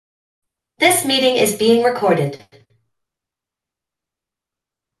This meeting is being recorded.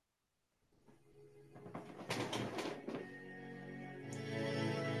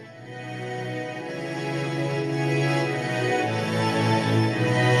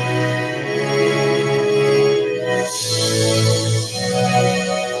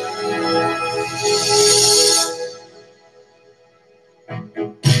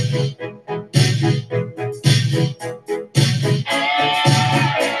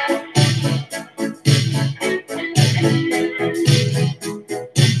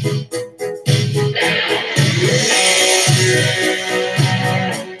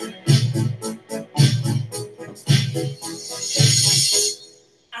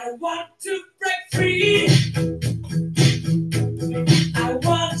 I want to break free. I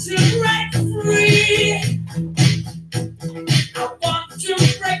want to break free. I want to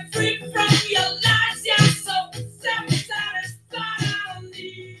break free from your lies. You're so self-satisfied. I don't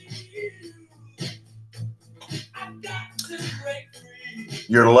need you. I've got to break free.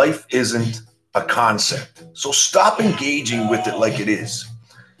 Your life isn't a concept, so stop engaging with it like it is.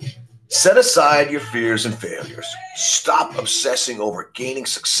 Set aside your fears and failures. Stop obsessing over gaining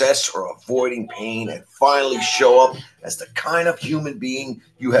success or avoiding pain, and finally show up as the kind of human being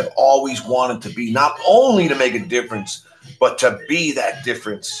you have always wanted to be, not only to make a difference, but to be that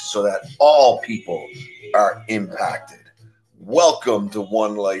difference so that all people are impacted. Welcome to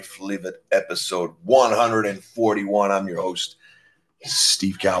One Life Live It, episode 141. I'm your host,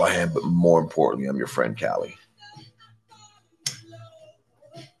 Steve Callahan, but more importantly, I'm your friend Callie.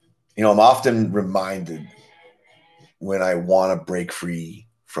 You know, I'm often reminded when I want to break free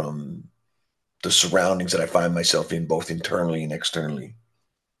from the surroundings that I find myself in, both internally and externally.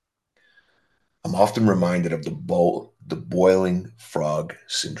 I'm often reminded of the boiling frog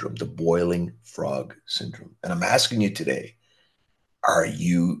syndrome, the boiling frog syndrome. And I'm asking you today, are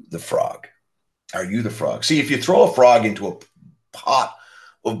you the frog? Are you the frog? See, if you throw a frog into a pot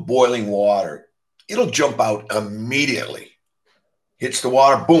of boiling water, it'll jump out immediately. Hits the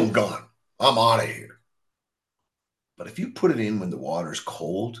water, boom, gone. I'm out of here. But if you put it in when the water's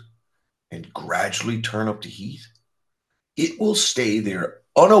cold and gradually turn up the heat, it will stay there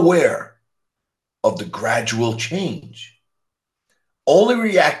unaware of the gradual change, only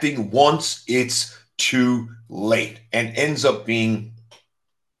reacting once it's too late, and ends up being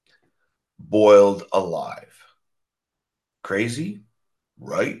boiled alive. Crazy,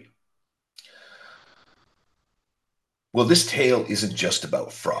 right? Well, this tale isn't just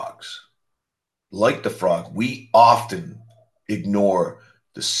about frogs. Like the frog, we often ignore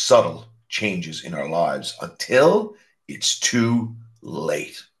the subtle changes in our lives until it's too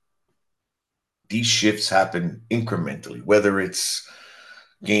late. These shifts happen incrementally, whether it's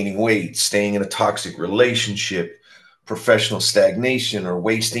gaining weight, staying in a toxic relationship, professional stagnation, or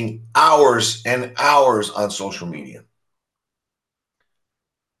wasting hours and hours on social media.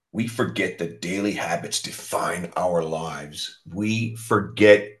 We forget that daily habits define our lives. We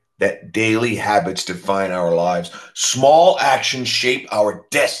forget that daily habits define our lives. Small actions shape our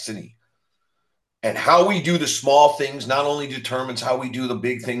destiny. And how we do the small things not only determines how we do the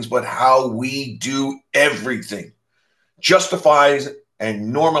big things, but how we do everything. Justifies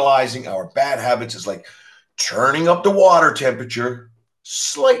and normalizing our bad habits is like turning up the water temperature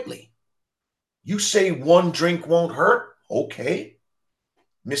slightly. You say one drink won't hurt? Okay.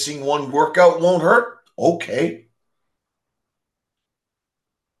 Missing one workout won't hurt? Okay.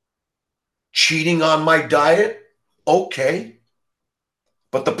 Cheating on my diet? Okay.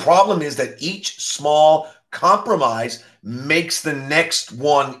 But the problem is that each small compromise makes the next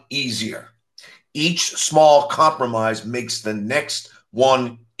one easier. Each small compromise makes the next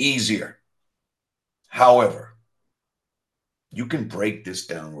one easier. However, you can break this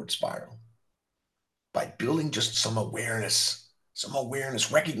downward spiral by building just some awareness,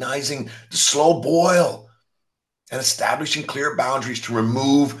 recognizing the slow boil, and establishing clear boundaries to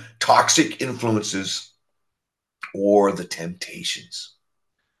remove toxic influences or the temptations.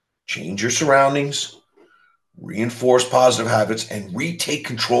 Change your surroundings, reinforce positive habits, and retake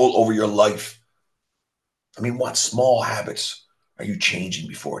control over your life. I mean, what small habits are you changing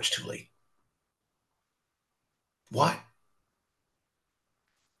before it's too late? What?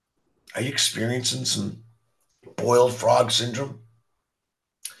 Are you experiencing some boiled frog syndrome?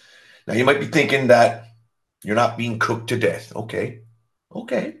 Now, you might be thinking that you're not being cooked to death. Okay.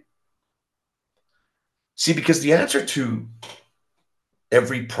 See, because the answer to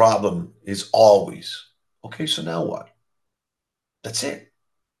every problem is always, okay, so now what? That's it.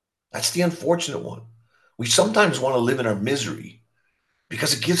 That's the unfortunate one. We sometimes want to live in our misery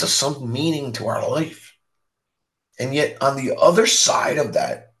because it gives us some meaning to our life. And yet, on the other side of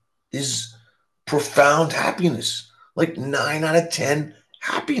that is profound happiness, like 9 out of 10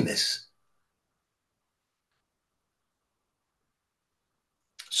 happiness.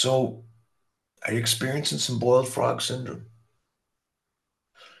 So, are you experiencing some boiled frog syndrome?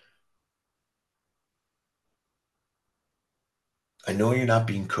 I know you're not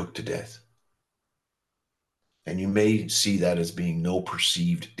being cooked to death, and you may see that as being no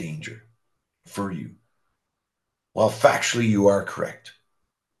perceived danger for you. While factually you are correct,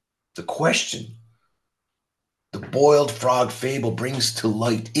 the question the boiled frog fable brings to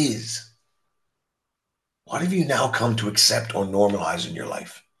light is, what have you now come to accept or normalize in your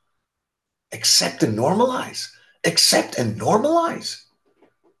life? Accept and normalize. Accept and normalize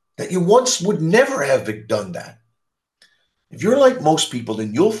that you once would never have done that. If you're like most people,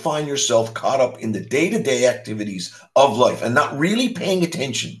 then you'll find yourself caught up in the day-to-day activities of life and not really paying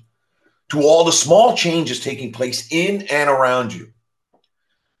attention to all the small changes taking place in and around you.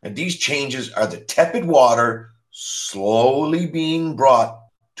 And these changes are the tepid water slowly being brought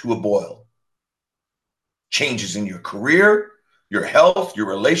to a boil. Changes in your career, your health, your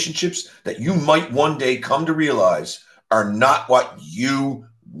relationships that you might one day come to realize are not what you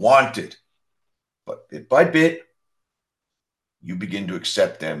wanted. But bit by bit, you begin to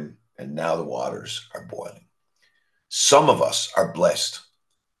accept them, and now the waters are boiling. Some of us are blessed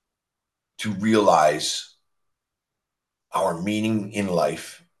to realize our meaning in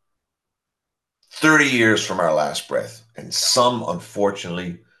life 30 years from our last breath, and some,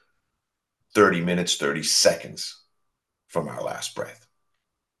 unfortunately, 30 minutes, 30 seconds from our last breath.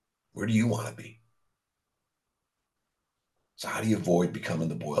 Where do you want to be? So how do you avoid becoming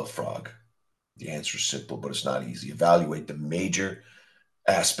the boiled frog? The answer is simple, but it's not easy. Evaluate the major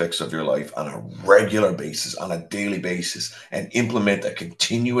aspects of your life on a regular basis, on a daily basis, and implement a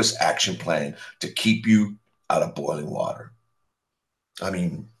continuous action plan to keep you out of boiling water. I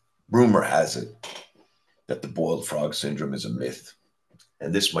mean, rumor has it that the boiled frog syndrome is a myth,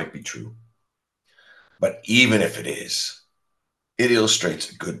 and this might be true. But even if it is, it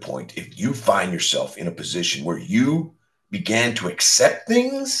illustrates a good point. If you find yourself in a position where you began to accept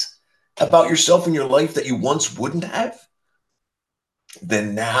things about yourself in your life that you once wouldn't have,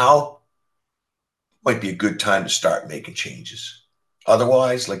 then now might be a good time to start making changes.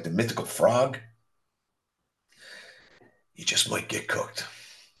 Otherwise, like the mythical frog, you just might get cooked.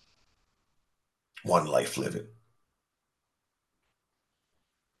 One life, live it.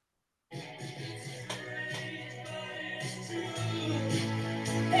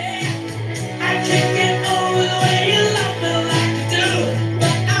 I can't get over the way you love me like you do,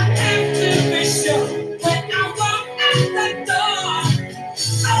 but I have to be sure when I walk out the door.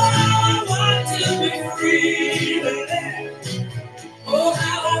 Oh, how I want to be free, baby. Oh,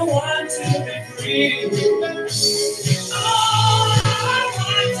 how I want to be free. Oh, how I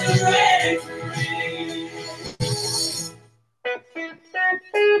want to break free.